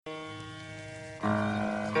Be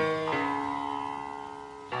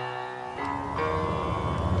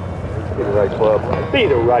the right club. Be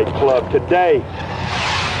the right club today.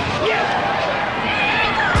 Yes!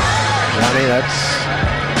 Johnny, that's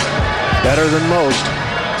better than most.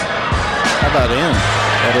 How about in?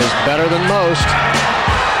 That is better than most.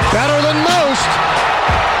 Better than most!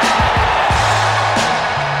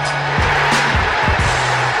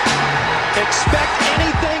 Expect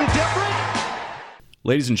anything different?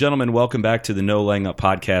 Ladies and gentlemen, welcome back to the No Laying Up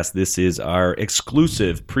podcast. This is our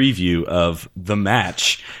exclusive preview of The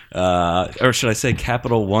Match. Or should I say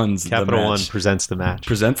Capital One's The Match? Capital One presents The Match.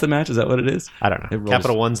 Presents The Match? Is that what it is? I don't know.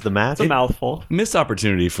 Capital One's The Match? It's a mouthful. Missed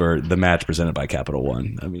opportunity for The Match presented by Capital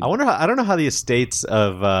One. I mean, I don't know how the estates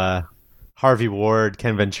of Harvey Ward,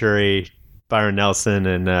 Ken Venturi, Byron Nelson,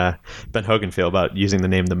 and Ben Hogan feel about using the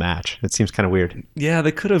name The Match. It seems kind of weird. yeah,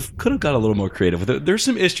 they could have got a little more creative with it. There's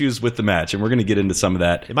some issues with The Match, and we're going to get into some of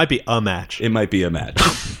that. It might be a match. It might be a match.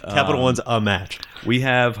 Capital One's a match. We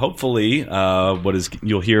have, hopefully,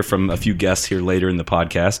 you'll hear from a few guests here later in the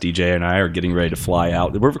podcast. DJ and I are getting ready to fly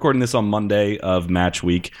out. We're recording this on Monday of match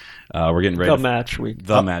week. We're getting ready. Match week.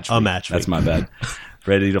 The match week. Match week. That's my bad.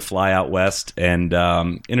 Ready to fly out west and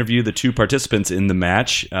interview the two participants in the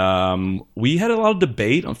match. We had a lot of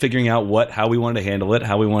debate on figuring out how we wanted to handle it,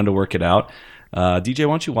 how we wanted to work it out. DJ,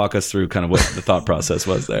 why don't you walk us through kind of what the thought process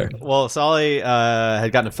was there? Well, Solly had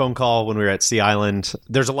gotten a phone call when we were at Sea Island.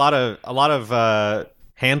 There's a lot of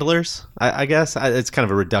handlers, I guess. It's kind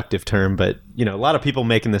of a reductive term, but a lot of people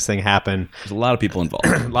making this thing happen. There's a lot of people involved.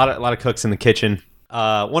 a lot of cooks in the kitchen.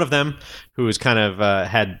 One of them, who was kind of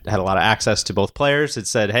had a lot of access to both players, had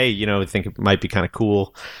said, "Hey, I think it might be kind of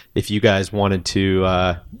cool if you guys wanted to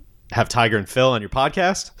have Tiger and Phil on your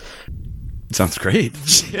podcast." Sounds great.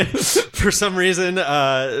 For some reason,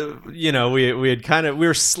 we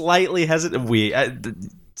were slightly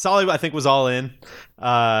hesitant. Solly, I think, was all in.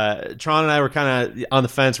 Tron and I were kind of on the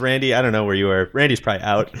fence. Randy, I don't know where you were. Randy's probably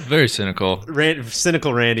out. Very cynical.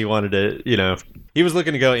 Cynical Randy wanted to, he was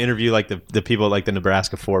looking to go interview like the people at like the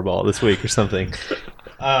Nebraska 4-ball this week or something.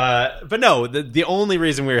 But no, the only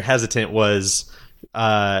reason we were hesitant was there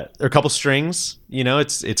are a couple strings.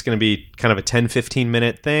 It's going to be kind of a 10-15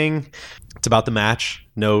 minute thing. It's about the match.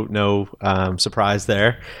 No surprise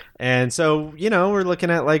there. And so, we're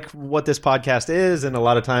looking at like what this podcast is, and a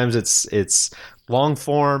lot of times it's long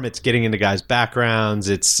form. It's getting into guys' backgrounds.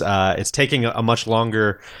 It's taking a much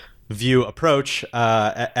longer view approach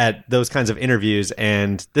at those kinds of interviews,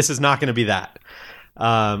 and this is not going to be that.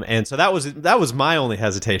 And so that was my only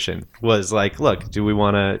hesitation, was like, look, do we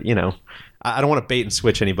want to, I don't want to bait and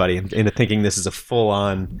switch anybody into thinking this is a full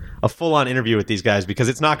on interview with these guys, because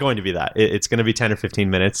it's not going to be that. It's going to be 10 or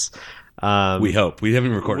 15 minutes. We hope. We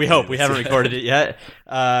haven't recorded. We haven't recorded it yet.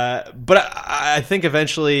 But I think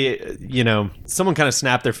eventually, someone kind of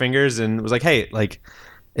snapped their fingers and was like, "Hey, like,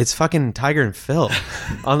 it's fucking Tiger and Phil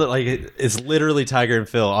on the it's literally Tiger and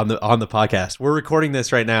Phil on the podcast. We're recording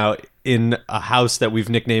this right now in a house that we've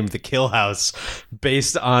nicknamed the Kill House,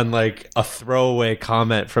 based on like a throwaway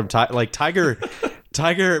comment from Tiger.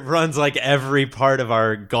 Tiger runs like every part of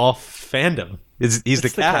our golf fandom. He's the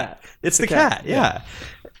cat. It's the cat. Yeah.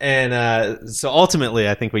 And so ultimately,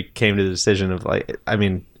 I think we came to the decision of like, I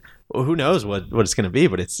mean, who knows what it's going to be,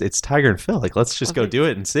 but it's Tiger and Phil. Like, let's just go do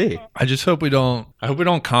it and see. I just hope we don't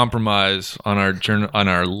compromise on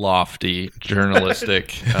our lofty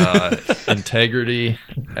journalistic integrity,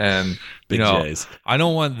 and Big J's. I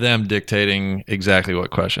don't want them dictating exactly what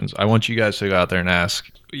questions. I want you guys to go out there and ask.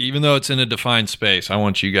 Even though it's in a defined space, I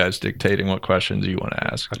want you guys dictating what questions you want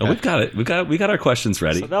to ask. Okay. Oh, we've got it. We got our questions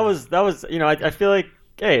ready. So that was I feel like,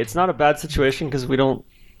 hey, it's not a bad situation, because we don't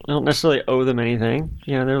necessarily owe them anything.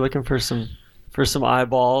 They're looking for some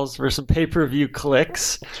eyeballs, for some pay-per-view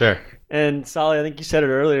clicks. Sure. And Solly, I think you said it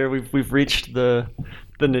earlier. We've reached the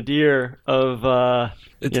nadir of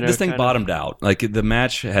this thing bottomed out. Like, the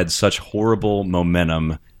match had such horrible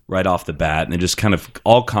momentum right off the bat, and it just kind of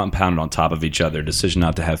all compounded on top of each other. Decision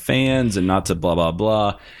not to have fans and not to blah blah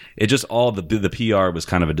blah. It just all the PR was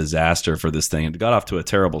kind of a disaster for this thing. It got off to a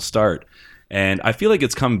terrible start. And I feel like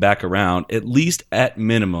it's come back around, at least at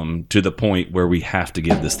minimum, to the point where we have to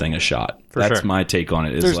give this thing a shot. That's my take on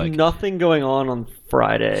it. There's nothing going on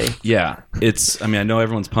Friday. Yeah. I know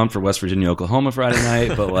everyone's pumped for West Virginia, Oklahoma Friday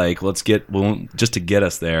night, but like, just to get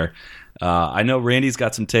us there. I know Randy's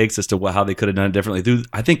got some takes as to how they could have done it differently.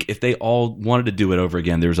 I think if they all wanted to do it over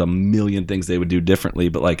again, there's a million things they would do differently.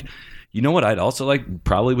 But like, you know what I'd also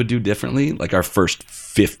probably would do differently? Like our first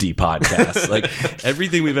 50 podcasts. Like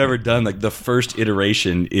everything we've ever done, like the first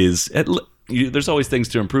iteration is there's always things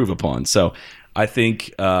to improve upon. So I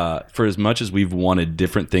think for as much as we've wanted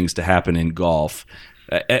different things to happen in golf,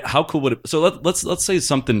 how cool would it? So let's say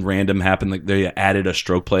something random happened, like they added a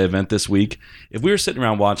stroke play event this week. If we were sitting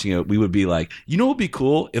around watching it, we would be like, you know, what would be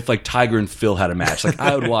cool if like Tiger and Phil had a match. Like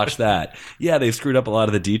I would watch that. Yeah, they screwed up a lot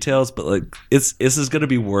of the details, but like this is going to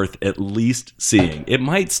be worth at least seeing. It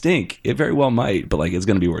might stink. It very well might, but like it's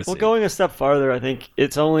going to be worth. Well, seeing. going a step farther, I think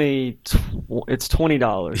it's only it's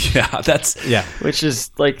 $20. Yeah, which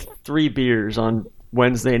is like 3 beers on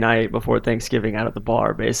Wednesday night before Thanksgiving out at the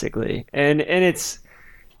bar, basically, and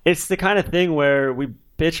it's the kind of thing where we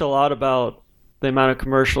bitch a lot about the amount of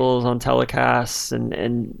commercials on telecasts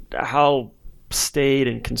and how staid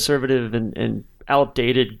and conservative and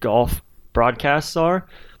outdated golf broadcasts are.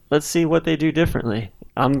 Let's see what they do differently.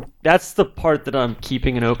 That's the part that I'm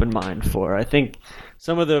keeping an open mind for. I think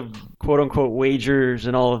some of the quote-unquote wagers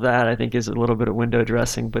and all of that, I think, is a little bit of window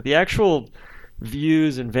dressing. But the actual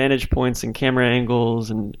views and vantage points and camera angles,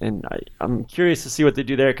 and I'm curious to see what they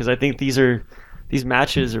do there, because I think these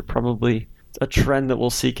matches are probably a trend that we'll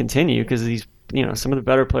see continue, because some of the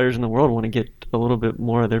better players in the world want to get a little bit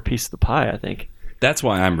more of their piece of the pie, I think. That's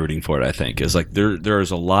why I'm rooting for it, I think, is like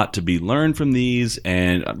there's a lot to be learned from these,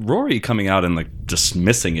 and Rory coming out and like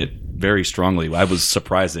dismissing it very strongly, I was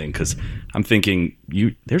surprising, because I'm thinking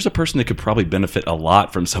there's a person that could probably benefit a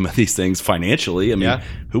lot from some of these things financially. I mean,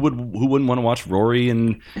 who wouldn't want to watch Rory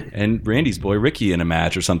and Randy's boy Ricky in a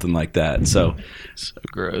match or something like that? So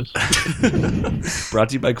gross. Brought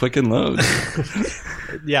to you by Quicken Loans.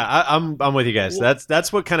 Yeah, I'm with you guys.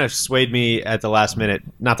 That's what kind of swayed me at the last minute.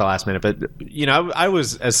 Not the last minute, but I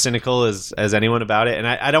was as cynical as anyone about it, and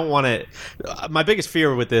I don't want to. My biggest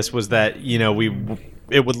fear with this was that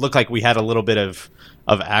it would look like we had a little bit of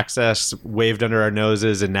access waved under our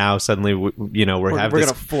noses, and now suddenly we're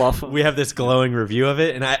gonna fluff. We have this glowing review of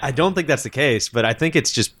it, and I don't think that's the case. But I think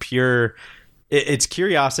it's just pure. It's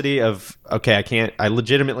curiosity of, okay, I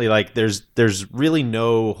legitimately, like, there's really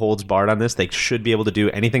no holds barred on this. They should be able to do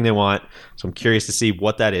anything they want. So I'm curious to see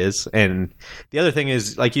what that is. And the other thing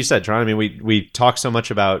is, like you said, Tron, I mean, we talk so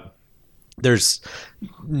much about there's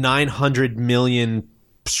 900 million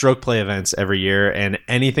stroke play events every year, and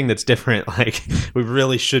anything that's different, like, we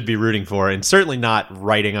really should be rooting for, and certainly not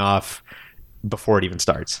writing off before it even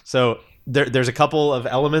starts. So there's a couple of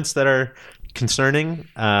elements that are concerning,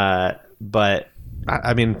 but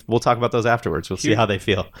I mean, we'll talk about those afterwards. We'll see how they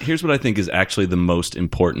feel. Here's what I think is actually the most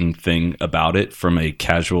important thing about it from a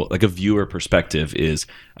casual, like a viewer perspective, is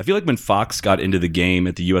I feel like when Fox got into the game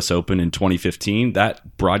at the US Open in 2015,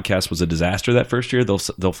 that broadcast was a disaster that first year. They'll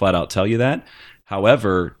flat out tell you that.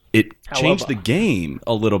 However, it changed the game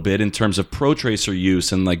a little bit in terms of Pro Tracer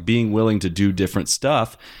use and like being willing to do different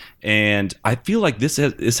stuff. And I feel like this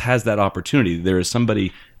has that opportunity. There is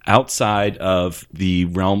somebody outside of the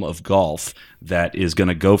realm of golf that is going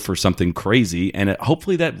to go for something crazy, and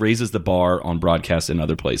hopefully that raises the bar on broadcasts in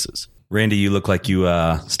other places. Randy, you look like you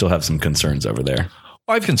still have some concerns over there.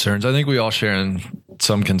 I have concerns. I think we all share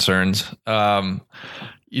some concerns. I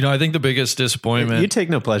think the biggest disappointment. You take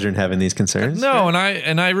no pleasure in having these concerns. No,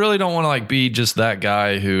 and I really don't want to like be just that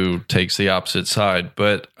guy who takes the opposite side.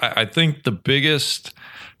 But I think the biggest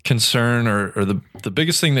concern or the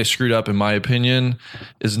biggest thing they screwed up, in my opinion,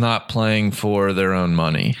 is not playing for their own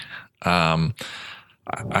money.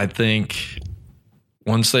 I think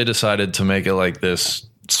once they decided to make it like this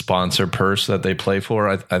sponsor purse that they play for,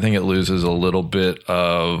 I think it loses a little bit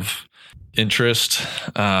of interest.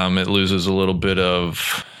 It loses a little bit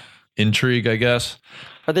of intrigue, I guess.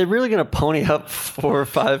 Are they really going to pony up $4 or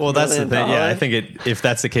 $5 Well, that's the million? thing. Yeah, I think if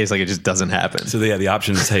that's the case, like, it just doesn't happen. So the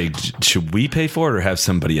option is, hey, should we pay for it or have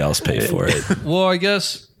somebody else pay for it? Well, I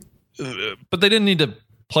guess, but they didn't need to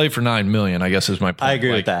play for $9 million, I guess, is my point. I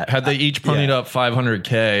agree with that. Had they each ponied up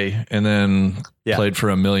 $500K and then played for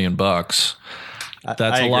 $1 million,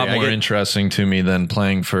 that's a lot more interesting to me than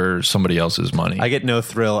playing for somebody else's money. I get no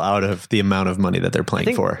thrill out of the amount of money that they're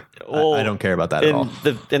playing for. I don't care about that at all.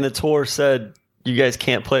 And the tour said you guys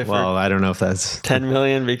can't play for. Well, I don't know if that's $10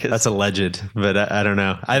 million, because that's alleged, but I don't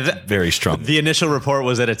know. Very strong. The initial report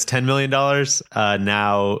was that it's $10 million.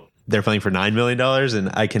 Now they're playing for $9 million,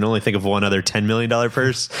 and I can only think of one other $10 million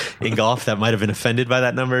purse in golf that might have been offended by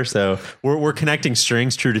that number. So we're connecting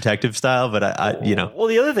strings, True Detective style. But Well,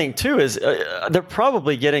 the other thing too is they're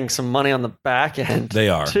probably getting some money on the back end. They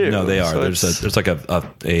are. Too. No, they are. So there's like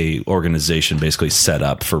a organization basically set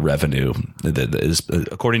up for revenue that is,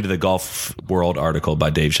 according to the Golf World article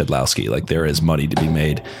by Dave Shedlowski, like there is money to be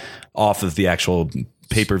made off of the actual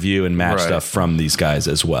pay-per-view and match Right. stuff from these guys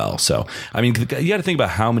as well. So, I mean, you got to think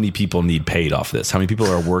about how many people need paid off this, how many people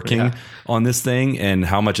are working on this thing, and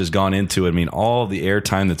how much has gone into it. I mean, all the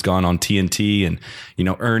airtime that's gone on TNT, and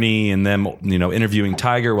Ernie and them interviewing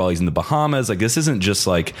Tiger while he's in the Bahamas. Like, this isn't just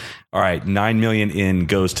like, all right, $9 million in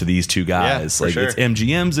goes to these two guys. for Like, sure. it's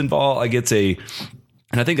MGM's involved. Like,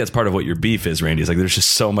 and I think that's part of what your beef is, Randy. Is like there's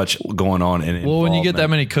just so much going on. Well, when you get that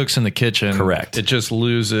many cooks in the kitchen, Correct. it just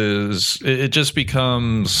loses. It just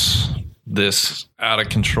becomes this out of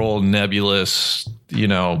control, nebulous,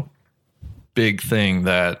 big thing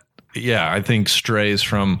that, I think strays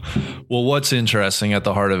from. Well, what's interesting at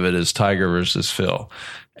the heart of it is Tiger versus Phil.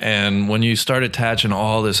 And when you start attaching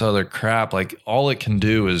all this other crap, like all it can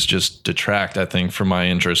do is just detract, I think, from my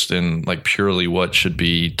interest in like purely what should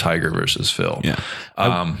be Tiger versus Phil. Yeah.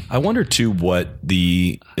 I wonder too what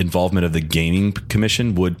the involvement of the gaming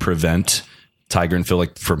commission would prevent Tiger and Phil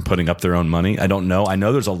from putting up their own money. I don't know. I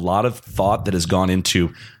know there's a lot of thought that has gone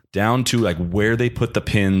into down to like where they put the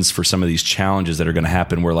pins for some of these challenges that are going to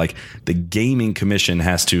happen, where like the gaming commission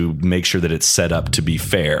has to make sure that it's set up to be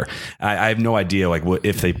fair. I have no idea like what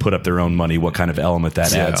if they put up their own money, what kind of element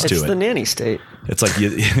that adds to It's it. the nanny state. It's like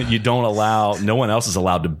you don't allow, no one else is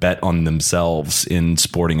allowed to bet on themselves in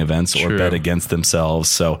sporting events or True. bet against themselves.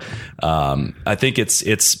 So I think it's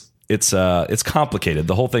complicated.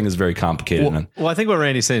 The whole thing is very complicated. Well, I think what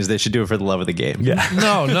Randy's saying is they should do it for the love of the game. Yeah.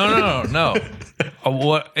 No.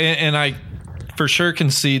 And I for sure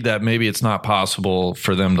concede that maybe it's not possible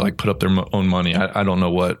for them to like put up their own money. I don't know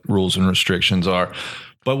what rules and restrictions are,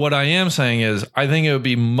 but what I am saying is I think it would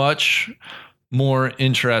be much more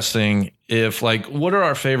interesting if like, what are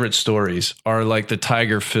our favorite stories are like the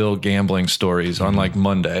Tiger Phil gambling stories on like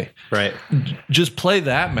Monday, Right. just play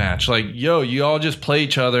that match. Like, you all just play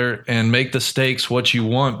each other and make the stakes what you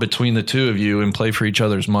want between the two of you and play for each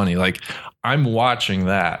other's money. Like, I'm watching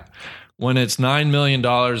that. When it's $9 million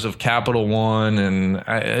of Capital One, and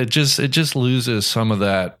it just loses some of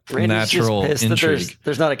that Randy's natural just pissed intrigue. that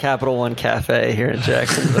there's not a Capital One cafe here in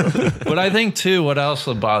Jacksonville. But I think too, what else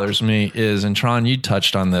bothers me is, and Tron, you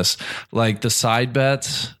touched on this, like the side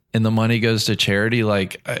bets and the money goes to charity.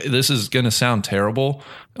 Like, this is going to sound terrible.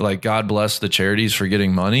 Like, God bless the charities for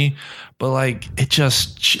getting money. But like, it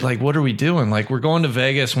just like, what are we doing? Like, we're going to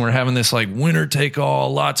Vegas and we're having this like winner take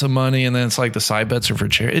all, lots of money. And then it's like the side bets are for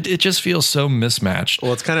charity. It just feels so mismatched.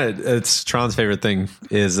 Well, it's Tron's favorite thing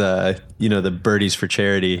is, the birdies for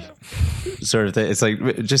charity sort of thing. It's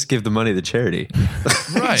like, just give the money to charity.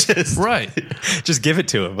 Right. Right. Just give it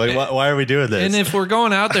to him. Like, why are we doing this? And if we're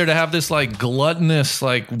going out there to have this like gluttonous,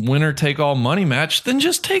 like winner take all money match, then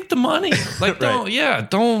just take the money. Like, don't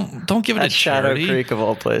give it At to Shadow charity. Creek of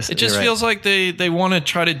all places. It just feels like they want to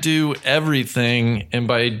try to do everything, and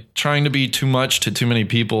by trying to be too much to too many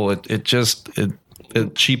people, it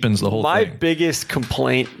cheapens the whole My thing. biggest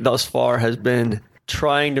complaint thus far has been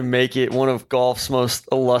trying to make it one of golf's most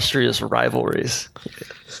illustrious rivalries.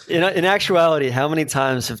 In actuality, how many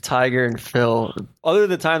times have Tiger and Phil, other than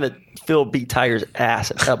the time that Phil beat Tiger's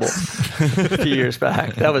ass at Pebble a few years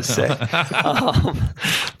back, that was sick.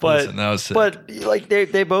 Listen, that was sick. But like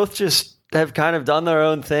they both just have kind of done their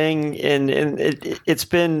own thing, and it's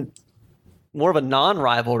been more of a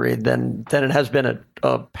non-rivalry than it has been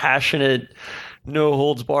a passionate, no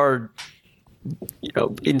holds barred,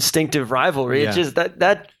 instinctive rivalry. Yeah. It's just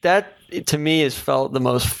that to me has felt the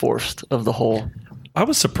most forced of the whole. I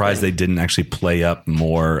was surprised they didn't actually play up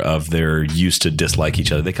more of their used to dislike each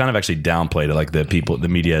other. They kind of actually downplayed it, like the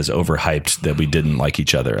media is overhyped that we didn't like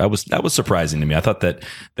each other. That was surprising to me. I thought that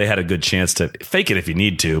they had a good chance to fake it if you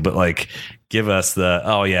need to, but like give us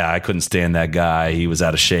I couldn't stand that guy. He was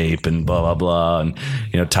out of shape and blah blah blah,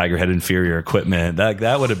 and Tiger had inferior equipment.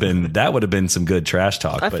 That would have been some good trash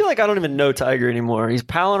talk. I feel like I don't even know Tiger anymore. He's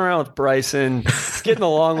palling around with Bryson, he's getting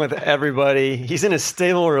along with everybody. He's in a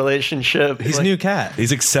stable relationship. He's new cat.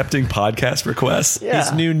 He's accepting podcast requests. Yeah.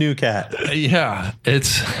 He's new cat. Yeah,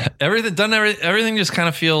 it's everything just kind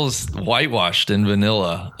of feels whitewashed and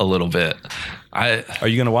vanilla a little bit. Are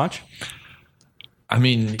you going to watch? I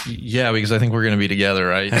mean, yeah, because I think we're going to be together,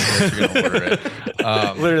 right? We're going to order it.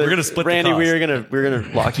 Literally, We're gonna split the Randy, cost. we're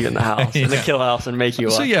gonna lock you in the house, in the kill house, and make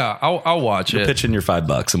you So watch. yeah, I'll watch it. Pitch in your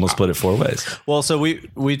 $5 and we'll split it 4 ways. Well, so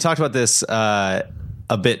we talked about this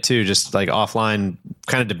a bit too, just like offline,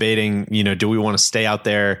 kind of debating, do we want to stay out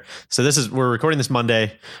there? So we're recording this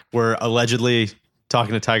Monday. We're allegedly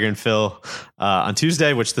talking to Tiger and Phil on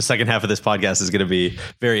Tuesday, which the second half of this podcast is going to be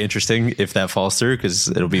very interesting if that falls through, because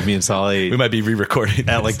it'll be me and Solly We might be re-recording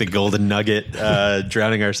at like the golden nugget,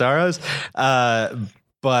 drowning our sorrows.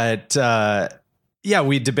 But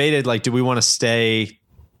we debated, like, do we want to stay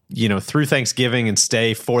through Thanksgiving and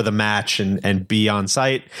stay for the match and be on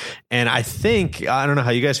site. And I don't know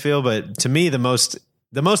how you guys feel, but to me, the most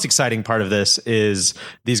exciting part of this is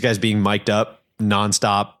these guys being mic'd up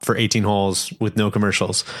nonstop for 18 holes with no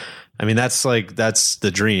commercials. I mean, that's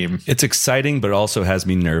the dream. It's exciting, but it also has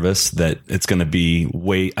me nervous that it's going to be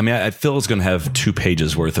I feel it's going to have 2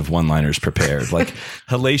 pages worth of one-liners prepared. Like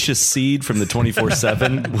Hellacious Seed from the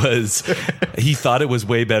 24/7 he thought it was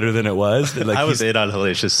way better than it was. Like, I was in on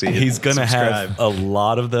Hellacious Seed. He's going to have a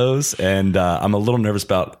lot of those, and I'm a little nervous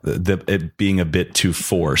about it being a bit too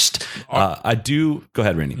forced. Go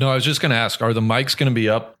ahead, Randy. No, I was just going to ask, are the mics going to be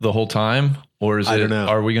up the whole time? Or I don't know.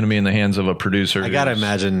 Are we going to be in the hands of a producer? I got to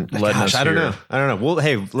imagine. Gosh, I don't know. Well,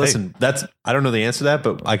 hey, listen, I don't know the answer to that,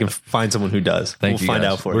 but I can find someone who does. We'll find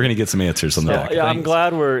out for you. We're going to get some answers on the back. Yeah, I'm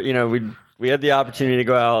glad we had the opportunity to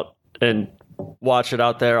go out and watch it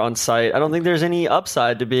out there on site. I don't think there's any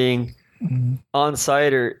upside to being on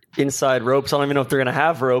site or inside ropes. I don't even know if they're going to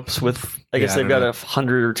have ropes with. I guess they've got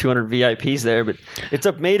 100 or 200 VIPs there, but it's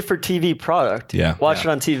a made-for-TV product. Yeah. Watch it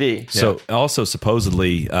on TV. So also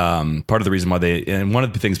supposedly part of the reason why and one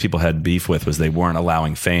of the things people had beef with was they weren't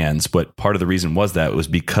allowing fans, but part of the reason was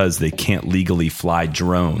because they can't legally fly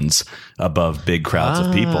drones above big crowds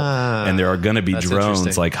of people. And there are going to be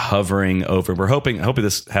drones like hovering over. We're hoping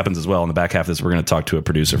this happens as well. In the back half of this, we're going to talk to a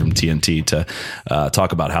producer from TNT to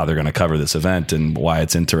talk about how they're going to cover this event and why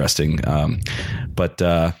it's interesting.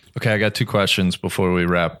 Okay, I got 2 questions before we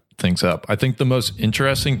wrap things up. I think the most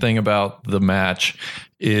interesting thing about the match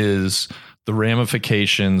is the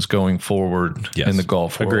ramifications going forward in the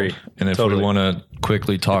golf world. Agree. And if we want to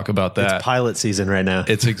quickly talk about that. It's pilot season right now.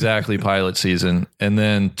 It's exactly pilot season. And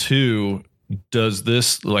then 2, does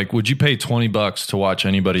this, would you pay $20 to watch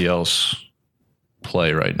anybody else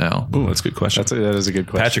play right now? Ooh, that's a good question. That is a good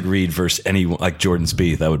question. Patrick Reed versus anyone like Jordan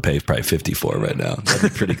Spieth, I would pay probably 54 right now.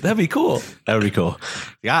 That'd be cool. That would be cool.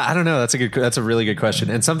 Yeah, I don't know. That's a really good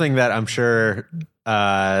question, and something that I'm sure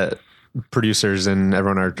producers and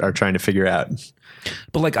everyone are trying to figure out.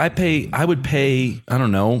 But I would pay, I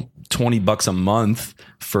don't know, $20 a month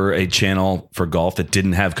for a channel for golf that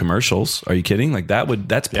didn't have commercials. Are you kidding?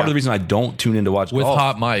 That's part of the reason I don't tune in to watch with golf.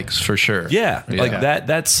 hot mics for sure. Yeah.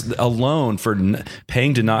 That's alone for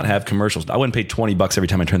paying to not have commercials. I wouldn't pay $20 every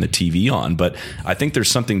time I turn the TV on, but I think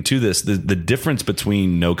there's something to this. The difference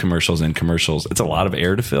between no commercials and commercials, it's a lot of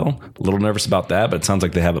air to fill. A little nervous about that, but it sounds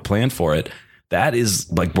like they have it planned for it. That is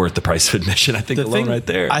worth the price of admission, I think, right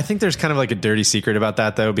there. I think there's kind of a dirty secret about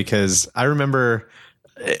that, though, because I remember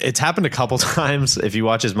it's happened a couple times. If you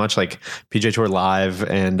watch as much PGA Tour Live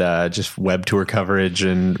and just web tour coverage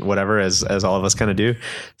and whatever, as all of us kind of do,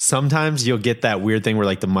 sometimes you'll get that weird thing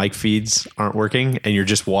where the mic feeds aren't working and you're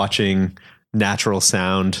just watching natural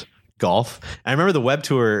sound golf. I remember the web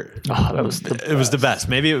tour. Oh, that was it was the best.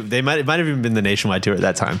 Maybe it might have even been the nationwide tour at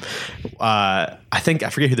that time. I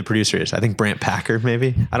forget who the producer is. I think Brant Packer.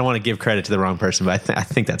 Maybe I don't want to give credit to the wrong person, but I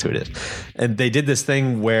think that's who it is. And they did this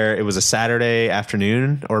thing where it was a Saturday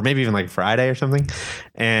afternoon, or maybe even Friday or something,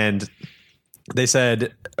 and they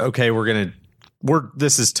said, "Okay,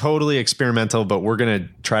 this is totally experimental, but we're going to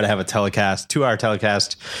try to have a 2-hour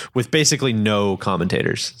telecast with basically no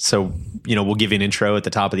commentators. So, we'll give you an intro at the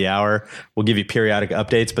top of the hour. We'll give you periodic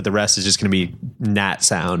updates, but the rest is just going to be nat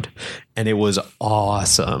sound." And it was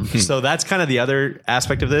awesome. So that's kind of the other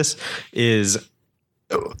aspect of this is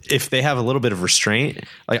if they have a little bit of restraint,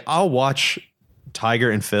 I'll watch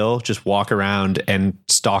Tiger and Phil just walk around and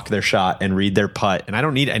stalk their shot and read their putt, and I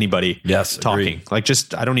don't need anybody talking.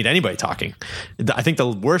 Agreed. I don't need anybody talking. I think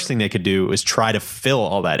the worst thing they could do is try to fill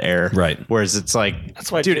all that air. Right. Whereas it's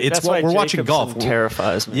that's why, dude, we're watching golf.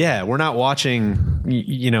 Terrifies me. Yeah, we're not watching.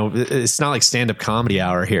 It's not like stand-up comedy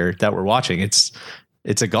hour here that we're watching.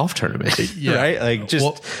 It's a golf tournament, right?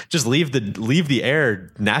 Just leave the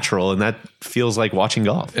air natural, and that feels like watching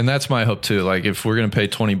golf. And that's my hope too. If we're going to pay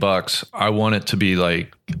 $20, I want it to be a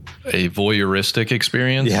voyeuristic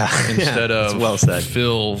experience, instead of well said.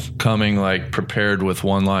 Phil coming prepared with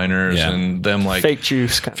one-liners and them fake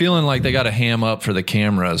juice, feeling like they got to ham up for the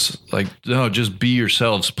cameras. No, just be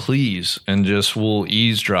yourselves, please, and we'll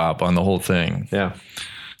eavesdrop on the whole thing. Yeah.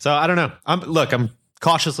 So I don't know. I'm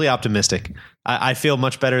cautiously optimistic. I feel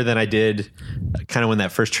much better than I did kind of when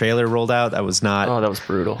that first trailer rolled out. That was not. Oh, that was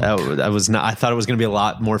brutal. That was not. I thought it was going to be a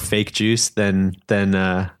lot more fake juice than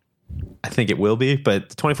I think it will be. But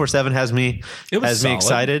 24/7 has me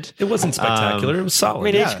excited. It wasn't spectacular. It was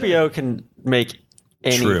solid. HBO can make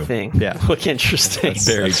anything look interesting. That's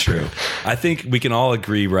very true. I think we can all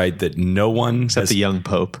agree, right, that no one except the young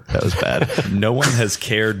Pope. That was bad. No one has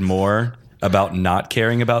cared more about not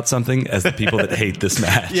caring about something as the people that hate this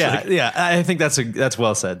match. Yeah, I think that's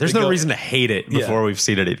well said. There's no reason to hate it before we've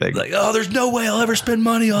seen anything. Like, oh, there's no way I'll ever spend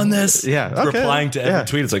money on this. Yeah, okay. Replying to every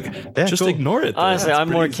tweet, it's like, just ignore it. Honestly, I'm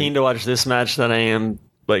more keen to watch this match than I am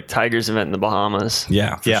like Tiger's event in the Bahamas.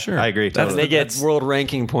 Yeah, for sure. I agree. Totally. They get world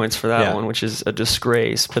ranking points for that one, which is a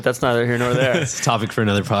disgrace. But that's neither here nor there. It's a topic for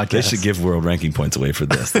another podcast. They should give world ranking points away for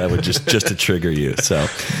this. That would just to trigger you. So,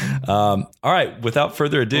 all right. Without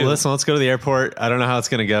further ado, well, listen, let's go to the airport. I don't know how it's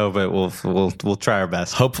going to go, but we'll try our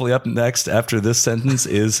best. Hopefully, up next after this sentence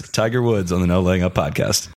is Tiger Woods on the No Laying Up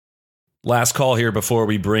podcast. Last call here before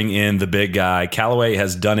we bring in the big guy. Callaway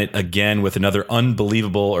has done it again with another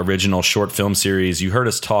unbelievable original short film series. You heard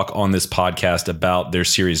us talk on this podcast about their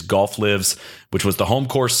series Golf Lives, which was the home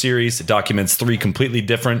course series. It documents 3 completely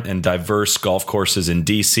different and diverse golf courses in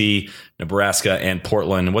DC, Nebraska, and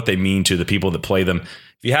Portland, and what they mean to the people that play them.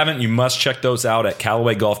 If you haven't, you must check those out at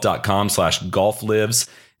CallawayGolf.com/golflives.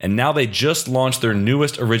 And now they just launched their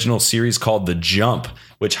newest original series called The Jump,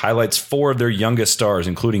 which highlights 4 of their youngest stars,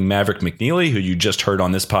 including Maverick McNeely, who you just heard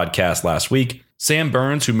on this podcast last week, Sam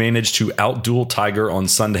Burns, who managed to outduel Tiger on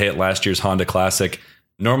Sunday at last year's Honda Classic,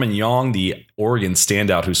 Norman Young, the Oregon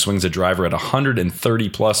standout who swings a driver at 130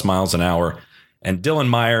 plus miles an hour, and Dylan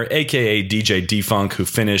Meyer, a.k.a. DJ D-Funk, who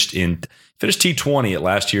finished T20 at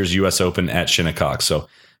last year's U.S. Open at Shinnecock. So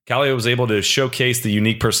Callaway was able to showcase the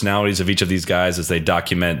unique personalities of each of these guys as they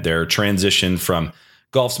document their transition from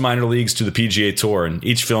golf's minor leagues to the PGA Tour. And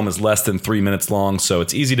each film is less than 3 minutes long, so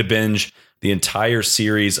it's easy to binge the entire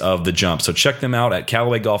series of The Jump. So check them out at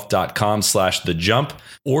CallawayGolf.com/The Jump,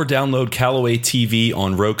 or download Callaway TV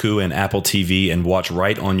on Roku and Apple TV and watch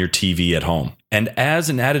right on your TV at home. And as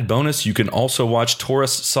an added bonus, you can also watch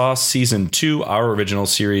Tourist Sauce Season 2, our original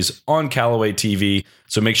series, on Callaway TV.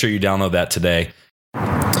 So make sure you download that today.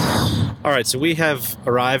 All right, so we have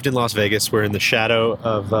arrived in Las Vegas. We're in the shadow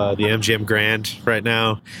of the MGM Grand right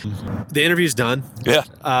now. The interview's done. Yeah.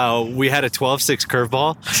 We had a 12-6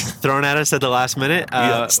 curveball thrown at us at the last minute.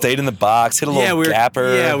 Stayed in the box, hit a little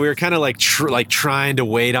gapper. Yeah, we were kind of like trying to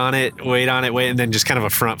wait on it, and then just kind of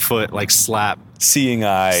a front foot like slap. Seeing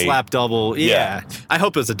eye. Slap double. Yeah. I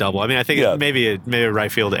hope it was a double. I mean, I think maybe a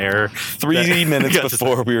right field error. 3 minutes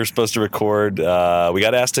before we were supposed to record, we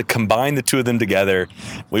got asked to combine the two of them together.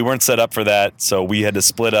 We weren't set up for that, so we had to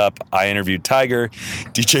split up. I interviewed Tiger.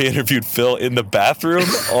 DJ interviewed Phil in the bathroom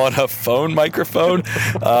on a phone microphone,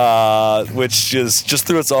 which just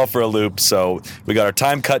threw us all for a loop. So we got our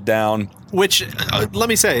time cut down. Which, let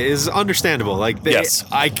me say, is understandable. Like,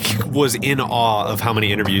 I was in awe of how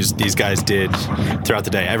many interviews these guys did throughout the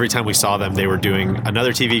day. Every time we saw them, they were doing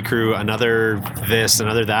another TV crew, another this,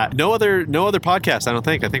 another that. No other podcast, I don't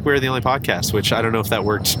think. I think we were the only podcast, which I don't know if that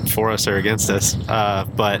worked for us or against us.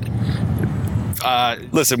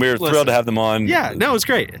 Listen, we were thrilled to have them on. Yeah, no, it was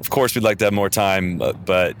great. Of course, we'd like to have more time,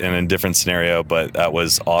 but in a different scenario. But that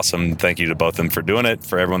was awesome. Thank you to both of them for doing it,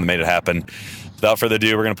 for everyone that made it happen. Without further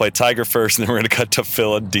ado, we're going to play Tiger first, and then we're going to cut to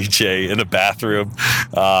Phil and DJ in the bathroom,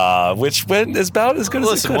 which is about as good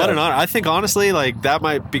as it could. What an honor. I think, honestly, like, that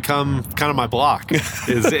might become kind of my block.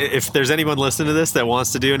 If there's anyone listening to this that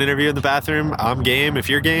wants to do an interview in the bathroom, I'm game. If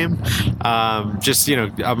you're game, I'm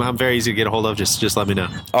very easy to get a hold of. Just let me know.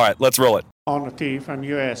 All right, let's roll it. On the tee from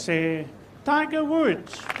USA, Tiger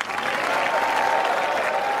Woods.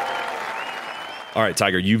 All right,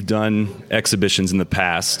 Tiger, you've done exhibitions in the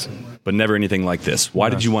past, but never anything like this. Why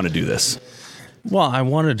did you want to do this? Well, I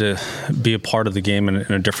wanted to be a part of the game in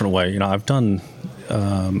a different way. You know, I've done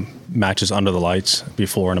matches under the lights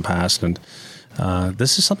before in the past, and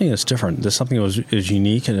this is something that's different. This is something that is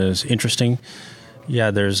unique and is interesting.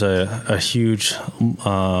 Yeah, there's a huge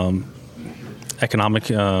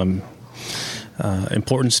economic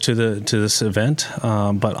importance to this event,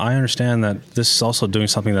 but I understand that this is also doing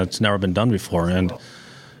something that's never been done before, and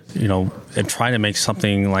trying to make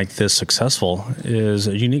something like this successful is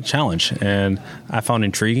a unique challenge, and I found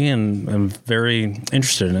intriguing and I'm very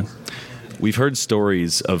interested in it. We've heard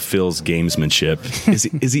stories of Phil's gamesmanship.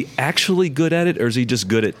 Is he actually good at it, or is he just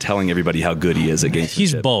good at telling everybody how good he is at gamesmanship?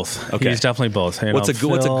 He's both. Okay. He's definitely both. What's a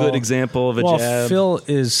good example of a jab? Phil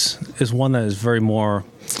is one that is very more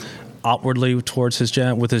outwardly towards his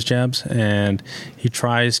jabs, and he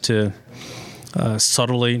tries to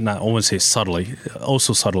subtly, not I wouldn't say subtly,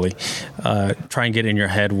 also subtly, try and get in your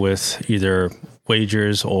head with either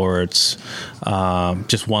wagers or it's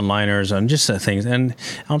just one-liners and just things. And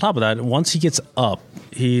on top of that, once he gets up,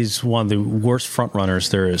 he's one of the worst front runners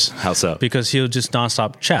there is. How so? Because he'll just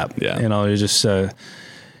nonstop chat. Yeah. He just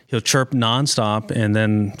he'll chirp nonstop, and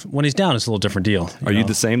then when he's down, it's a little different deal. Are you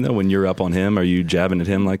the same though? When you're up on him, are you jabbing at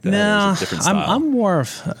him like that? No, or is it different style? I'm more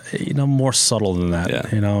more subtle than that.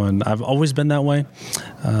 Yeah. And I've always been that way.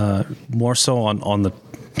 More so on the.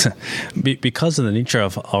 Because of the nature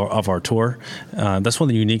of our tour, that's one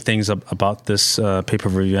of the unique things about this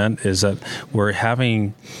pay-per-view event is that we're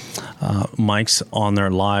having mics on there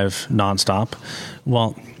live nonstop.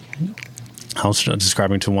 Well, I was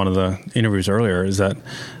describing to one of the interviews earlier is that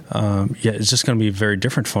it's just going to be very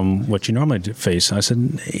different from what you normally face. And I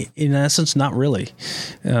said, in essence, not really,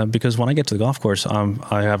 because when I get to the golf course,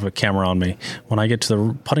 I have a camera on me. When I get to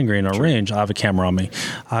the putting green or range, I have a camera on me.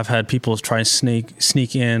 I've had people try and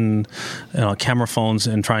sneak in camera phones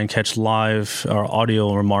and try and catch live or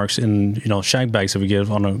audio remarks in shag bags that we give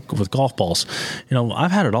with golf balls.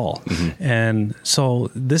 I've had it all, and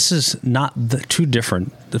so this is not too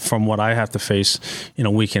different from what I have to face,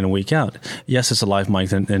 week in and week out. Yes, it's a live mic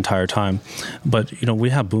the entire time, but we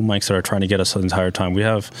have boom mics that are trying to get us the entire time. We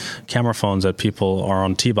have camera phones that people are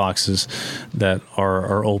on tee boxes that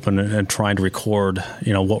are open and trying to record,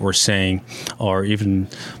 what we're saying, or even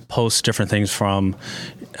post different things from.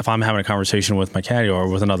 If I'm having a conversation with my caddy or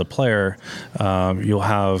with another player, you'll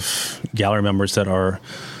have gallery members that are.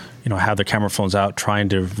 Have their camera phones out trying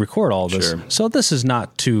to record all this. Sure. So this is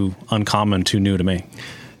not too uncommon, too new to me.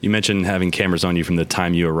 You mentioned having cameras on you from the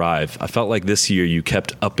time you arrive. I felt like this year you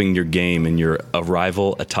kept upping your game in your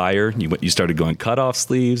arrival attire. You started going cutoff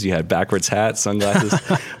sleeves. You had backwards hats, sunglasses.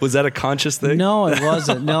 Was that a conscious thing? No, it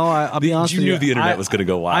wasn't. No, I'll be honest with you. You knew the internet was going to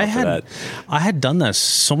go wild for that. I had done this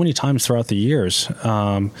so many times throughout the years.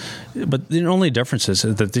 But the only difference is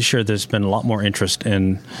that this year there's been a lot more interest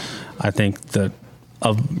in, I think,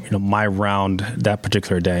 of my round that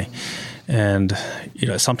particular day. And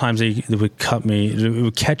sometimes they would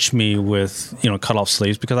catch me with cut off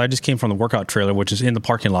sleeves because I just came from the workout trailer, which is in the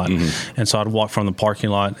parking lot, and so I'd walk from the parking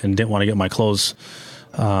lot and didn't want to get my clothes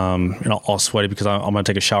all sweaty because I'm going to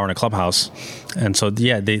take a shower in a clubhouse, and so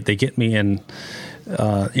they get me in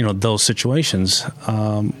those situations,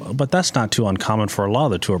 but that's not too uncommon for a lot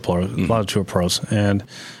of the tour pros, and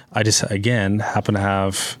I just again happen to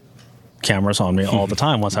have cameras on me all the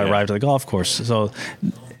time once I arrived at the golf course. So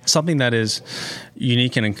something that is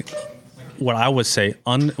unique and what I would say,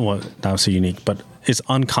 not so unique, but is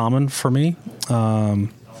uncommon for me.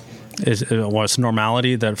 It's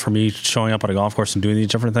normality that for me showing up at a golf course and doing these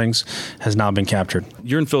different things has now been captured.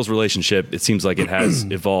 Your and Phil's relationship, it seems like it has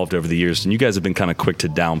evolved over the years, and you guys have been kind of quick to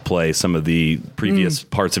downplay some of the previous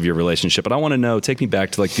parts of your relationship. But I want to know, take me back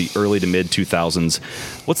to like the early to mid 2000s.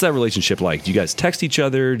 What's that relationship like? Do you guys text each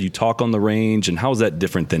other? Do you talk on the range? And how is that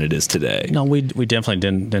different than it is today? No, we definitely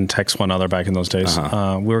didn't text one another back in those days.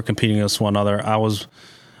 We were competing against one another. I was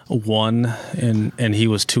 1 and he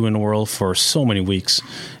was 2 in the world for so many weeks.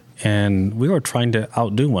 And we were trying to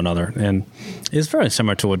outdo one another. And it's very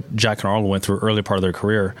similar to what Jack and Arlo went through early part of their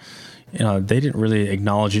career. They didn't really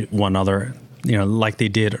acknowledge one another, like they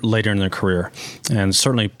did later in their career. And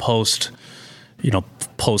certainly post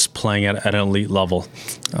playing at an elite level,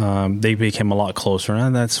 they became a lot closer.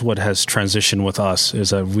 And that's what has transitioned with us,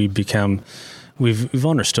 is that we've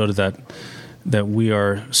understood that we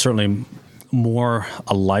are certainly more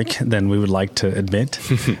alike than we would like to admit.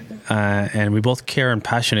 And we both care and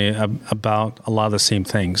passionate about a lot of the same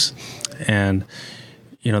things. And,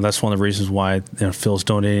 that's one of the reasons why Phil's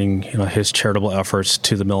donating, his charitable efforts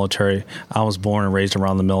to the military. I was born and raised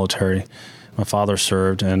around the military. My father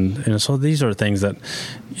served. And so these are things that,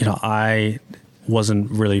 I wasn't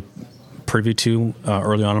really privy to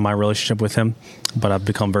early on in my relationship with him, but I've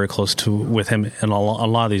become very close with him in a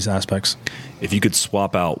lot of these aspects. If you could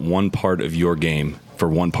swap out one part of your game for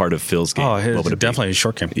one part of Phil's game, what would it definitely be? His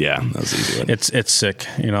short game. Yeah, that was easy. It's sick.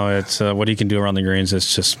 It's what he can do around the greens.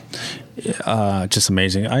 It's just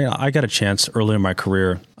amazing. I got a chance early in my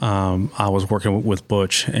career. I was working with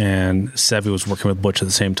Butch, and Seve was working with Butch at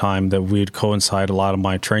the same time. That we'd coincide a lot of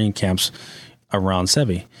my training camps around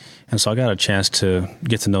Seve. And so I got a chance to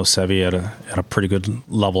get to know Seve at a pretty good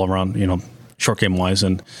level around, short game wise,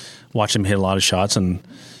 and watch him hit a lot of shots and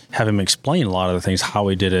have him explain a lot of the things, how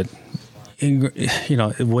he did it.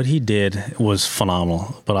 What he did was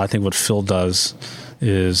phenomenal, but I think what Phil does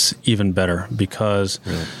is even better because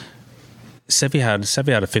Seve had a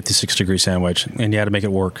 56-degree sandwich, and you had to make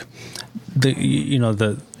it work.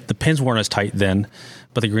 The pins weren't as tight then,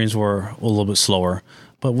 but the greens were a little bit slower.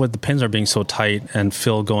 But with the pins are being so tight and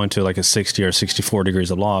Phil going to like a 60 or 64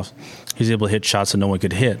 degrees of loft, he's able to hit shots that no one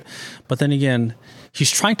could hit. But then again,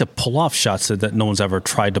 he's trying to pull off shots that no one's ever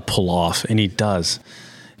tried to pull off, and he does.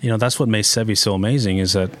 That's what made Seve so amazing,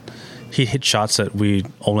 is that he hit shots that we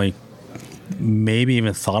only maybe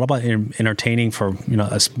even thought about entertaining for a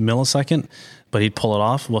millisecond, but he'd pull it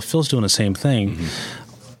off. Well, Phil's doing the same thing.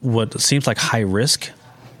 What seems like high risk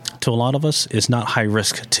to a lot of us is not high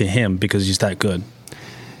risk to him because he's that good.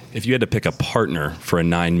 If you had to pick a partner for a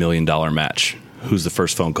 $9 million match, who's the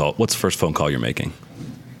first phone call? What's the first phone call you're making?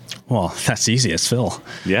 Well, that's easy. It's Phil.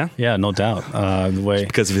 Yeah? Yeah, no doubt. The way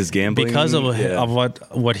Because of his gambling? Because of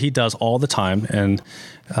what he does all the time, and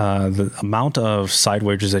the amount of side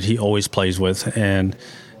wagers that he always plays with, and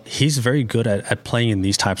he's very good at playing in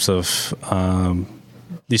these type of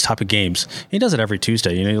games. He does it every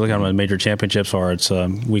Tuesday. You look at him at major championships or it's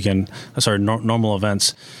normal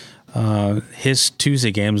events. His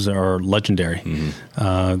Tuesday games are legendary.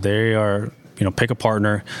 They are, pick a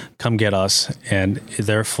partner, come get us, and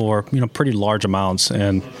therefore, pretty large amounts,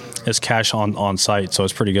 and it's cash on site, so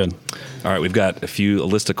it's pretty good. All right, we've got a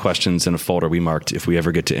list of questions in a folder we marked. If we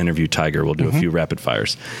ever get to interview Tiger, we'll do a few rapid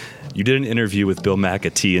fires. You did an interview with Bill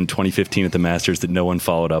McAtee in 2015 at the Masters that no one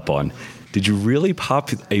followed up on. Did you really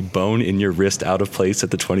pop a bone in your wrist out of place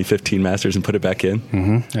at the 2015 Masters and put it back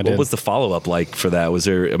in? I did. What was the follow-up like for that? Was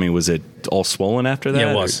it all swollen after that?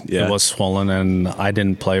 Yeah, it was. It was swollen, and I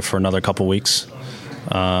didn't play for another couple weeks.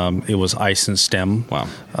 It was ice and stem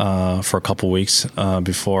for a couple weeks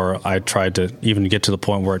before I tried to even get to the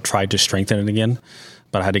point where I tried to strengthen it again,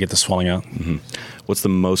 but I had to get the swelling out. What's the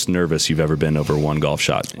most nervous you've ever been over one golf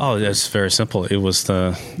shot? Oh, it's very simple. It was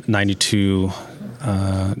the 92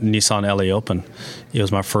 Nissan LA Open. It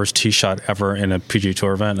was my first tee shot ever in a PGA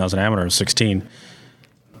Tour event. I was an amateur, 16.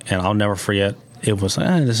 And I'll never forget, it was,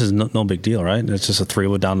 this is no big deal, right? It's just a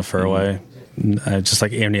 3-wood down the fairway, just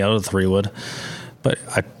like any other 3-wood. But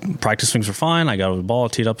practice swings were fine. I got over the ball,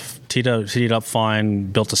 teed it up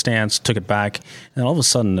fine, built a stance, took it back. And all of a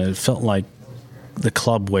sudden, it felt like the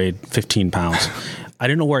club weighed 15 pounds. I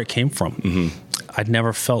didn't know where it came from. I'd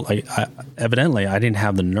never felt like, evidently, I didn't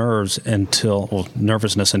have the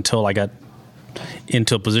nervousness until I got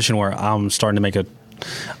into a position where I'm starting to make a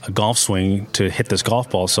golf swing to hit this golf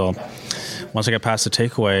ball. So once I get past the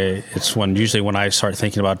takeaway, it's usually when I start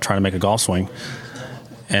thinking about trying to make a golf swing.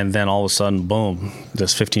 And then all of a sudden, boom,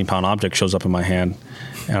 this 15-pound object shows up in my hand.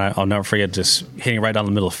 And I'll never forget just hitting right down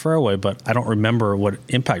the middle of the fairway, but I don't remember what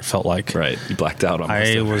impact felt like. Right. You blacked out on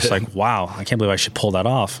I was like, wow, I can't believe I should pull that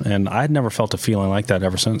off. And I'd never felt a feeling like that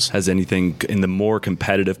ever since. Has anything in the more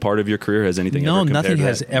competitive part of your career, ever compared No, nothing to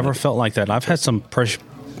has that? ever felt like that. I've had some pressure.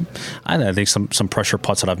 I think some pressure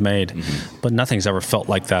putts that I've made, but nothing's ever felt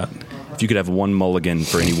like that. If you could have one mulligan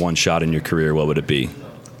for any one shot in your career, what would it be?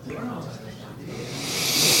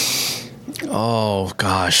 Oh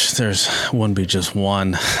gosh, wouldn't be just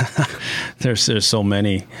one. there's so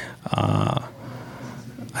many.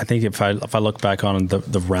 I think if I look back on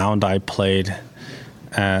the round I played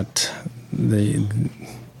at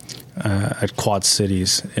at Quad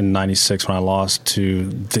Cities in '96 when I lost to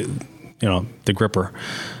the Gripper,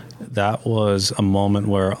 that was a moment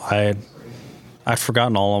where I'd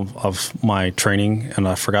forgotten all of my training, and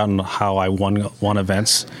I'd forgotten how I won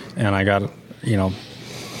events, and I got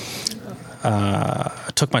I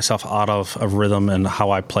took myself out of a rhythm and how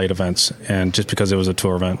I played events, and just because it was a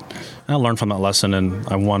tour event. And I learned from that lesson, and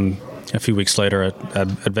I won a few weeks later at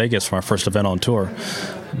Vegas for my first event on tour.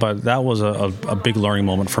 But that was a big learning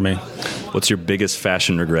moment for me. What's your biggest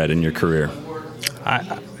fashion regret in your career?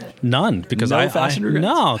 None, because fashion regrets?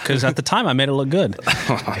 No, because at the time I made it look good.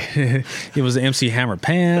 It was the MC Hammer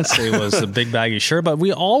pants. It was a big baggy shirt, but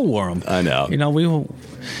we all wore them. I know. We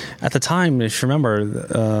at the time, if you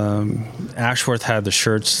remember, Ashworth had the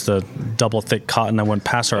shirts, the double thick cotton that went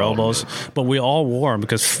past our elbows, but we all wore them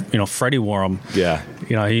because Freddie wore them. Yeah.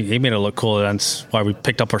 He made it look cool. That's why we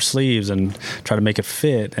picked up our sleeves and tried to make it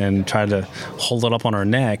fit and tried to hold it up on our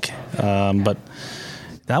neck, but.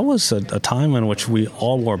 That was a time in which we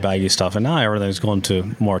all wore baggy stuff, and now everything's going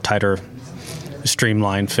to more tighter,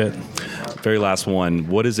 streamlined fit. Very last one.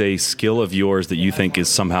 What is a skill of yours that you think is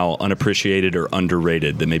somehow unappreciated or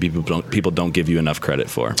underrated that maybe people don't give you enough credit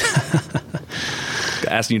for?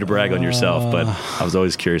 Asking you to brag on yourself, but I was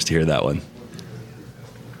always curious to hear that one.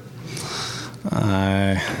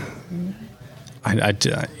 I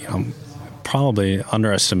probably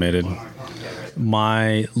underestimated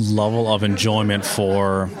my level of enjoyment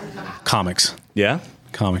for comics. Yeah?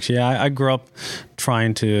 Comics. Yeah, I grew up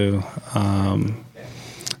trying to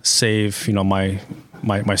save, my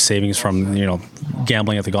savings from,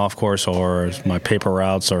 gambling at the golf course or my paper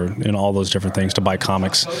routes or, all those different things to buy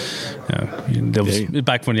comics. There was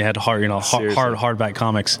back when you had hardback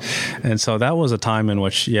comics. And so that was a time in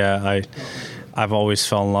which, I've always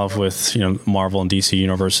fell in love with Marvel and DC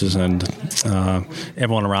universes, and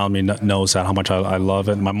everyone around me knows that how much I love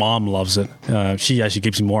it. My mom loves it. She actually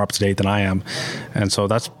keeps me more up to date than I am, and so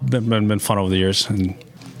that's been fun over the years. And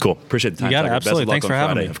Cool. Appreciate the time. you got it. Tiger. Absolutely. Best of luck Thanks on for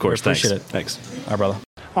having Friday. me. Of course. I appreciate Thanks. it. Thanks. All right, brother.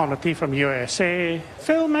 On the tee from USA,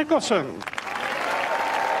 Phil Mickelson.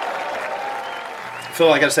 Phil,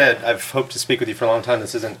 like I said, I've hoped to speak with you for a long time.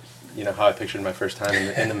 This isn't, how I pictured my first time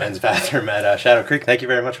in the men's bathroom at Shadow Creek. Thank you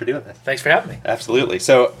very much for doing this. Thanks for having me. Absolutely.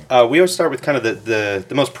 So we always start with kind of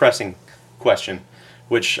the most pressing question,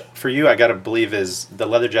 which for you I got to believe is the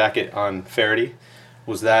leather jacket on Faraday.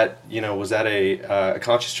 Was that a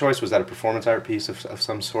conscious choice? Was that a performance art piece of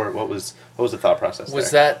some sort? What was the thought process?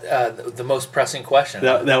 Was there? that the most pressing question?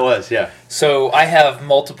 That was, yeah. So I have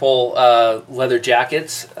multiple leather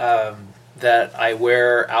jackets that I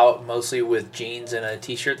wear out mostly with jeans and a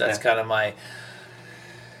t-shirt. That's kind of my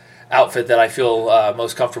outfit that I feel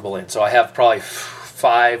most comfortable in. So I have probably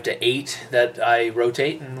 5 to 8 that I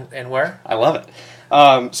rotate and wear. I love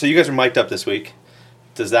it. So you guys are mic'd up this week.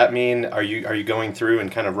 Does that mean are you going through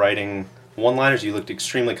and kind of writing one-liners? You looked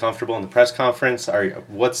extremely comfortable in the press conference.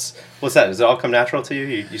 What's that? Does it all come natural to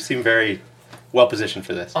you? You seem very well positioned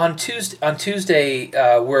for this. On Tuesday,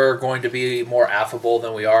 we're going to be more affable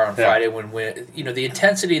than we are on Friday. When the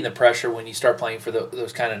intensity and the pressure when you start playing for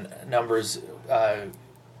those kind of numbers,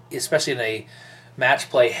 especially in a match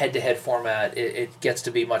play head-to-head format, it gets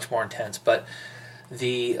to be much more intense. But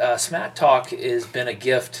the smack talk has been a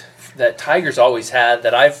gift that Tiger's always had,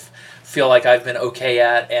 that I feel like I've been okay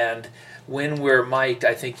at, and when we're mic'd,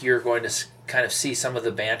 I think you're going to kind of see some of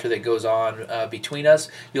the banter that goes on between us.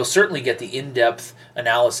 You'll certainly get the in-depth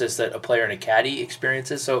analysis that a player and a caddy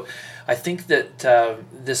experiences. So I think that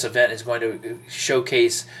this event is going to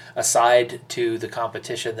showcase a side to the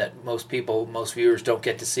competition that most viewers don't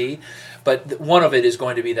get to see. But one of it is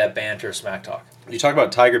going to be that banter smack talk. You talk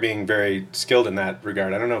about Tiger being very skilled in that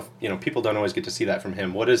regard. I don't know if people don't always get to see that from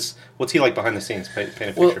him. What's he like behind the scenes? Paint a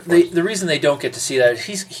picture for us. The reason they don't get to see that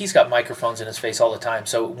is he's got microphones in his face all the time.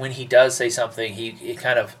 So when he does say something, he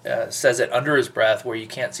kind of says it under his breath, where you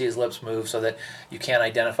can't see his lips move, so that you can't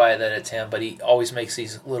identify that it's him. But he always makes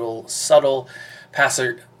these little subtle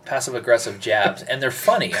passive-aggressive jabs, and they're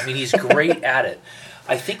funny. I mean, he's great at it.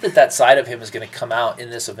 I think that side of him is going to come out in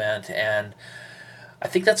this event, and I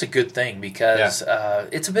think that's a good thing, because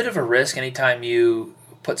it's a bit of a risk anytime you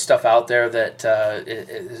put stuff out there that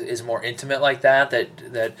is more intimate like that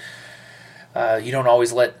you don't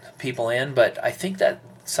always let people in. But I think that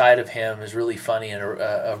side of him is really funny and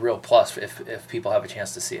a real plus if people have a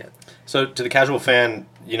chance to see it. So to the casual fan,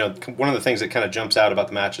 one of the things that kind of jumps out about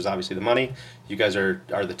the match is obviously the money. You guys are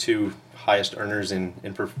the two highest earners in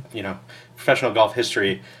professional golf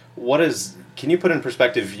history. Can you put in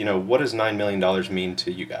perspective, what does $9 million mean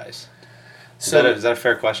to you guys? Is that a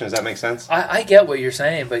fair question? Does that make sense? I get what you're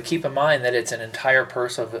saying, but keep in mind that it's an entire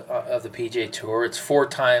purse of the PGA Tour. It's 4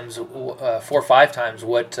 or 5 times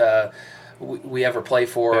what we ever play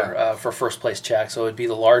for first place check. So it'd be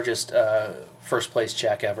the largest first place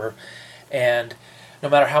check ever. And no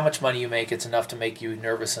matter how much money you make, it's enough to make you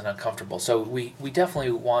nervous and uncomfortable. So we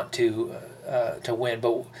definitely want to win.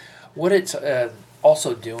 But what it's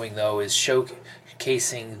also doing, though, is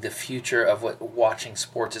showcasing the future of what watching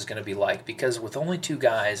sports is going to be like. Because with only 2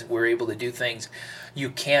 guys, we're able to do things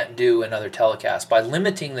you can't do in other telecasts. By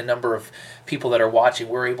limiting the number of people that are watching,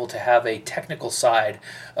 we're able to have a technical side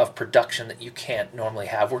of production that you can't normally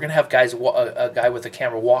have. We're going to have a guy with a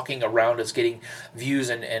camera walking around us, getting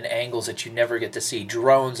views and angles that you never get to see.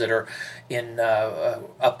 Drones that are in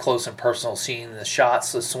up close and personal, seeing the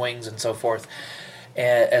shots, the swings, and so forth,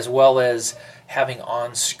 as well as having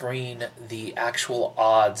on screen the actual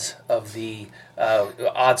odds of the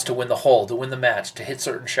odds to win the hole, to win the match, to hit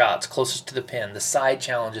certain shots closest to the pin, the side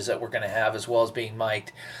challenges that we're going to have, as well as being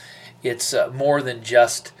mic'd. It's more than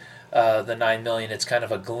just the $9 million. It's kind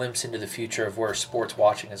of a glimpse into the future of where sports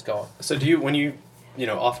watching is going. So do you, when you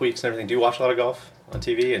off weeks and everything, do you watch a lot of golf on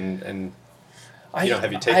TV? And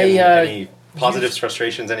have you taken any positives,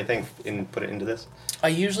 frustrations, anything, put it into this? I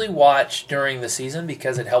usually watch during the season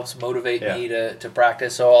because it helps motivate me to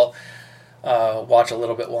practice. So I'll watch a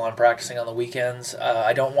little bit while I'm practicing on the weekends.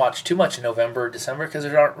 I don't watch too much in November, December, because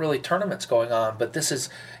there aren't really tournaments going on. But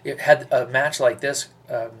had a match like this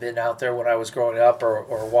been out there when I was growing up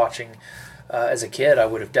or watching as a kid, I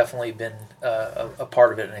would have definitely been a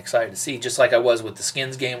part of it and excited to see, just like I was with the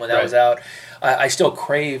Skins game when that was out. I still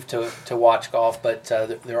crave to watch golf, but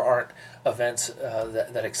there aren't events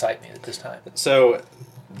that excite me at this time. So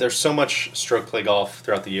there's so much stroke play golf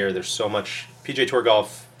throughout the year. There's so much PGA Tour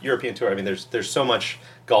golf, European Tour. I mean, there's so much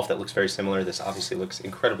golf that looks very similar. This obviously looks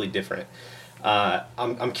incredibly different.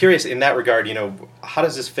 I'm curious in that regard, how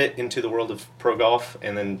does this fit into the world of pro golf?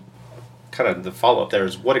 And then kind of the follow-up there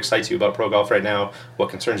is, what excites you about pro golf right now? What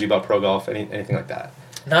concerns you about pro golf? Anything like that?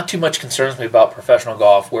 Not too much concerns me about professional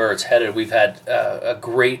golf, where it's headed. We've had a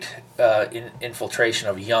great infiltration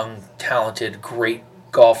of young, talented, great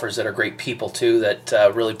golfers that are great people too, that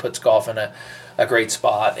really puts golf in a great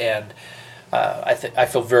spot. And I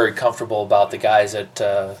feel very comfortable about the guys that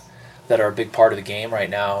are a big part of the game right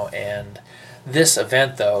now. And this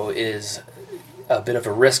event, though, is a bit of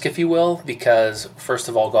a risk, if you will, because first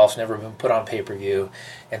of all, golf's never been put on pay-per-view,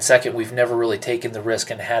 and second, we've never really taken the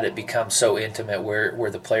risk and had it become so intimate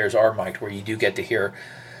where the players are mic'd, where you do get to hear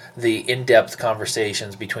the in-depth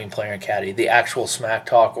conversations between player and caddy, the actual smack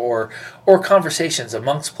talk, or conversations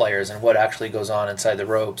amongst players and what actually goes on inside the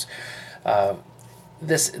ropes.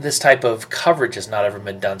 This type of coverage has not ever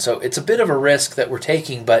been done, so it's a bit of a risk that we're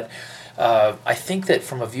taking, but I think that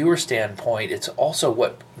from a viewer standpoint, it's also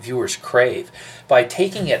what viewers crave. By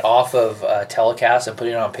taking it off of telecast and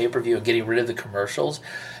putting it on pay-per-view and getting rid of the commercials,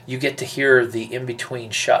 you get to hear the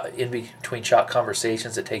in-between shot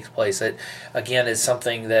conversations that takes place. That, again, is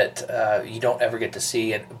something that you don't ever get to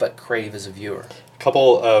see but crave as a viewer. A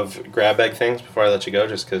couple of grab bag things before I let you go,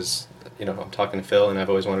 just because I'm talking to Phil and I've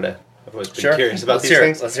always been curious about these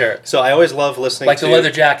things. Let's hear it. So I always love listening to... the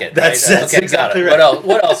leather jacket. That's okay, exactly got it. right.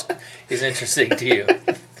 What else is interesting to you?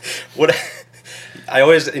 I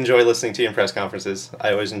always enjoy listening to you in press conferences.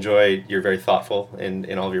 I always enjoy you're very thoughtful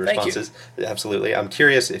in all of your responses. Thank you. Absolutely. I'm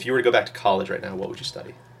curious, if you were to go back to college right now, what would you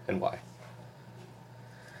study and why?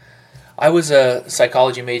 I was a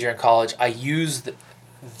psychology major in college. I used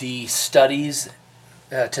the studies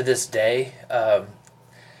to this day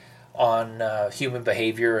on human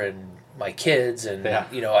behavior and my kids, and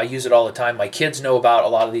I use it all the time. My kids know about a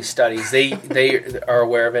lot of these studies. They are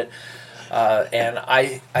aware of it. And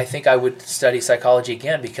I think I would study psychology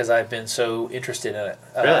again because I've been so interested in it.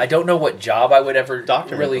 Really? I don't know what job I would ever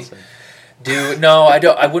really Mickelson. do. No, I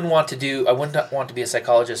don't. I wouldn't want to be a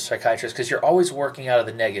psychologist, psychiatrist, because you're always working out of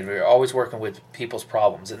the negative. You're always working with people's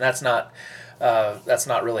problems, and that's not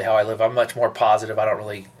really how I live. I'm much more positive. I don't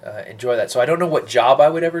really enjoy that. So I don't know what job I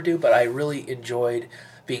would ever do, but I really enjoyed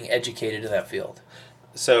being educated in that field.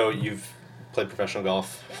 So you've played professional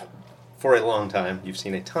golf for a long time. You've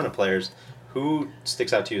seen a ton of players. Who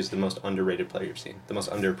sticks out to you as the most underrated player you've seen? The most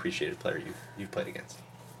underappreciated player you've played against?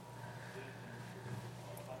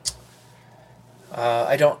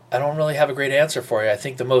 I don't really have a great answer for you. I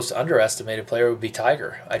think the most underestimated player would be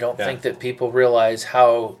Tiger. I don't think that people realize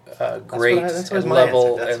how great and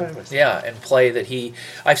level and play that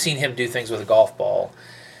I've seen him do things with a golf ball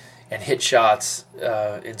and hit shots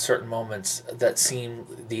in certain moments that seem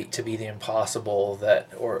to be the impossible,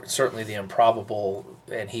 or certainly the improbable,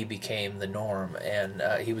 and he became the norm, and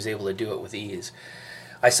he was able to do it with ease.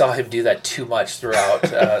 I saw him do that too much throughout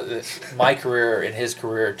my career and his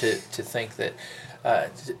career to think that,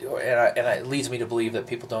 and it leads me to believe that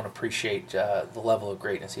people don't appreciate the level of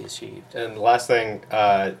greatness he achieved. And the last thing,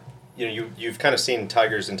 you've kind of seen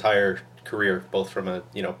Tiger's entire career, both from a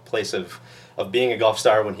place of being a golf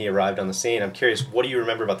star when he arrived on the scene. I'm curious, what do you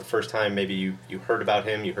remember about the first time maybe you heard about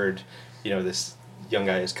him, you heard this young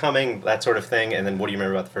guy is coming, that sort of thing, and then what do you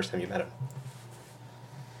remember about the first time you met him?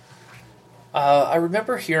 I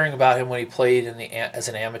remember hearing about him when he played as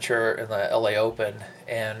an amateur in the LA Open,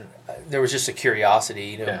 and there was just a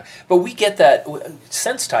curiosity, Yeah. But we get that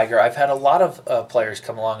since Tiger. I've had a lot of players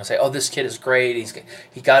come along and say, "Oh, this kid is great.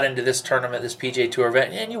 He got into this tournament, this PGA Tour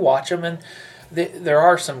event," and you watch him, and there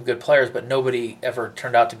are some good players, but nobody ever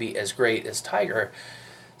turned out to be as great as Tiger.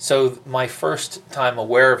 So my first time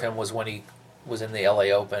aware of him was when he was in the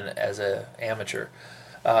LA Open as an amateur.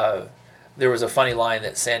 There was a funny line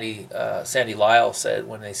that Sandy Lyle said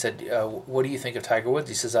when they said, "What do you think of Tiger Woods?"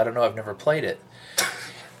 He says, "I don't know. I've never played it."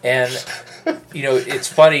 And it's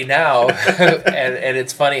funny now, and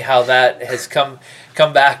it's funny how that has come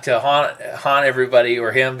back to haunt everybody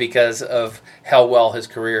or him because of how well his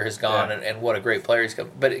career has gone and what a great player he's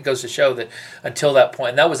become. But it goes to show that until that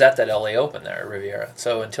point, and that was at that LA Open there at Riviera.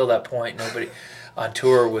 So until that point, nobody on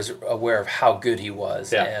tour was aware of how good he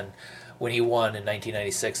was. Yeah. And when he won in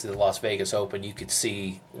 1996 at the Las Vegas Open, you could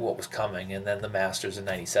see what was coming, and then the Masters in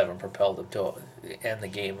 '97 propelled him to end the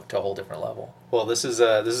game to a whole different level. Well, this is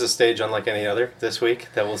a stage unlike any other this week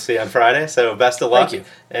that we'll see on Friday. So best of luck. Thank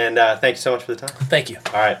you. And thank you so much for the time. Thank you.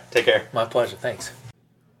 All right, take care. My pleasure. Thanks.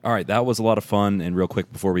 All right, that was a lot of fun. And real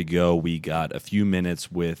quick before we go, we got a few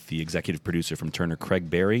minutes with the executive producer from Turner, Craig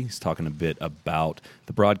Berry. He's talking a bit about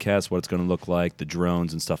the broadcast, what it's going to look like, the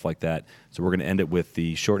drones and stuff like that. So we're going to end it with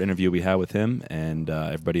the short interview we had with him, and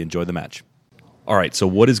everybody enjoy the match. All right, so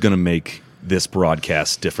what is going to make this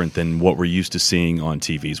broadcast different than what we're used to seeing on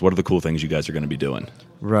TVs? What are the cool things you guys are going to be doing?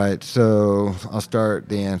 Right. So I'll start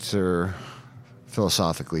the answer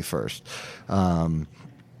philosophically first.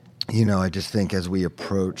 I just think as we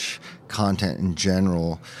approach content in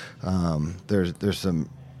general, there's some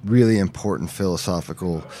really important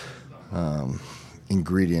philosophical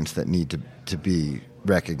ingredients that need to be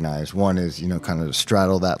recognized. One is, kind of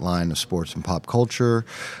straddle that line of sports and pop culture,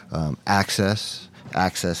 access,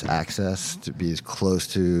 to be as close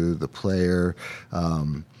to the player,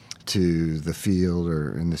 to the field,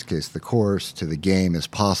 or in this case, the course, to the game as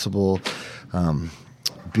possible.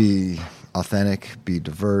 Be authentic, be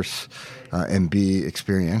diverse, and be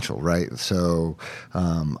experiential, right? So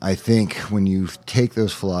I think when you take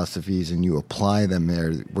those philosophies and you apply them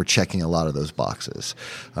there, we're checking a lot of those boxes.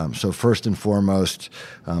 So first and foremost,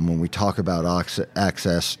 when we talk about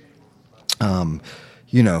access, going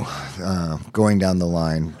down the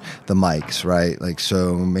line, the mics, right?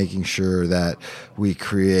 So making sure that we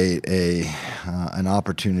create an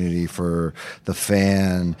opportunity for the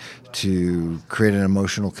fan to create an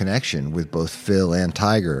emotional connection with both Phil and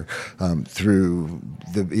Tiger through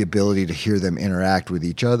the ability to hear them interact with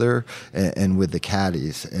each other and with the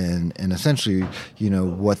caddies. And essentially,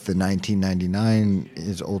 what the 1999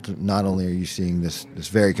 is, not only are you seeing this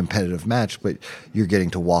very competitive match, but you're getting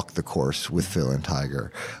to walk the course with Phil and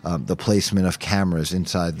Tiger. The placement of cameras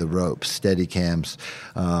inside the ropes, steady cams,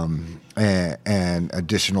 and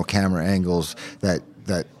additional camera angles that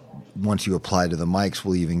once you apply to the mics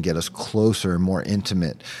will even get us closer and more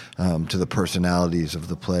intimate to the personalities of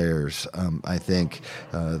the players. I think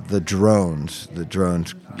the drones.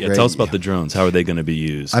 Yeah, tell us about the drones. How are they going to be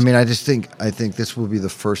used? I mean, I think this will be the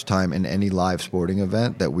first time in any live sporting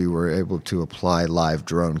event that we were able to apply live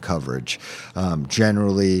drone coverage.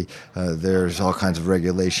 Generally, there's all kinds of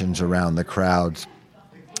regulations around the crowds.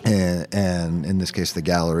 And in this case, the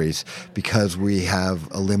galleries, because we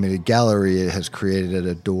have a limited gallery, it has created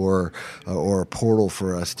a door or a portal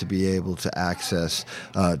for us to be able to access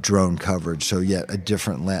drone coverage. So yet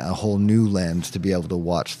a whole new lens to be able to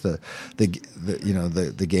watch the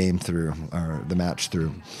game through, or the match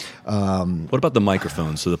through. What about the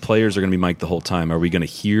microphones? So the players are going to be mic'd the whole time. Are we going to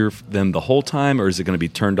hear them the whole time, or is it going to be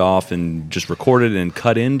turned off and just recorded and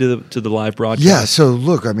cut into the live broadcast? Yeah. So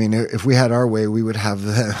look, I mean, if we had our way, we would have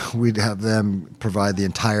we'd have them provide the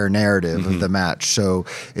entire narrative of the match. So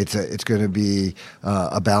it's going to be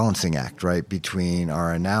a balancing act, right, between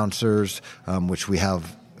our announcers, which we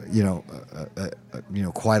have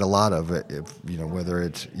quite a lot of it. Whether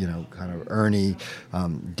it's kind of Ernie,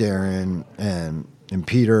 Darren, and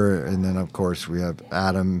Peter, and then of course we have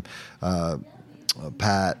Adam,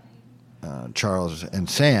 Pat, Charles and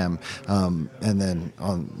Sam, and then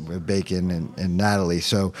on Bacon and Natalie.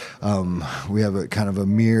 So we have a kind of a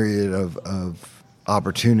myriad of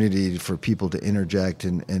opportunity for people to interject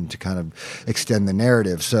and to kind of extend the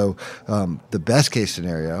narrative. So the best case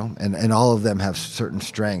scenario, and all of them have certain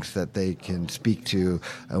strengths that they can speak to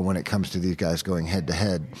when it comes to these guys going head to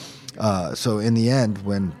head. So in the end,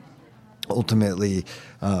 when ultimately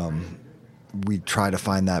we try to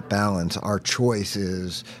find that balance, our choice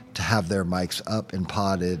is to have their mics up and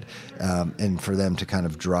potted, and for them to kind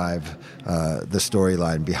of drive the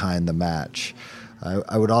storyline behind the match.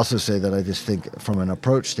 I would also say that I just think from an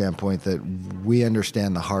approach standpoint that we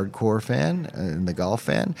understand the hardcore fan and the golf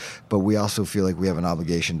fan, but we also feel like we have an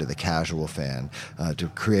obligation to the casual fan to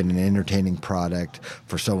create an entertaining product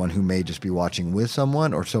for someone who may just be watching with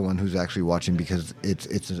someone, or someone who's actually watching because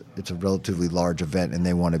it's a relatively large event and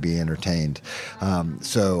they want to be entertained.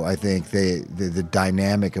 So I think the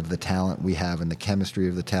dynamic of the talent we have and the chemistry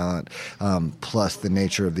of the talent, plus the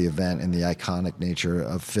nature of the event and the iconic nature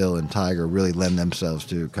of Phil and Tiger really lend themselves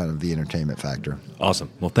to kind of the entertainment factor.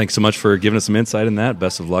 Awesome. Well, thanks so much for giving us some insight in that.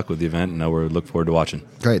 Best of luck with the event, and we're looking forward to watching.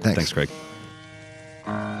 Great, thanks. Thanks, Craig.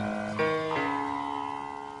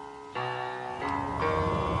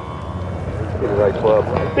 Be the right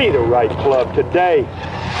club. Be the right club today.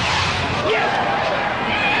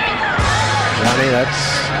 Johnny,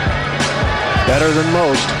 that's better than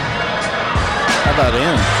most. How about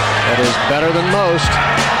him? That is better than most.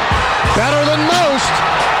 Better than most.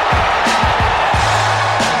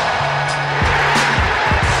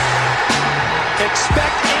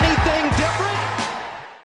 Expect anything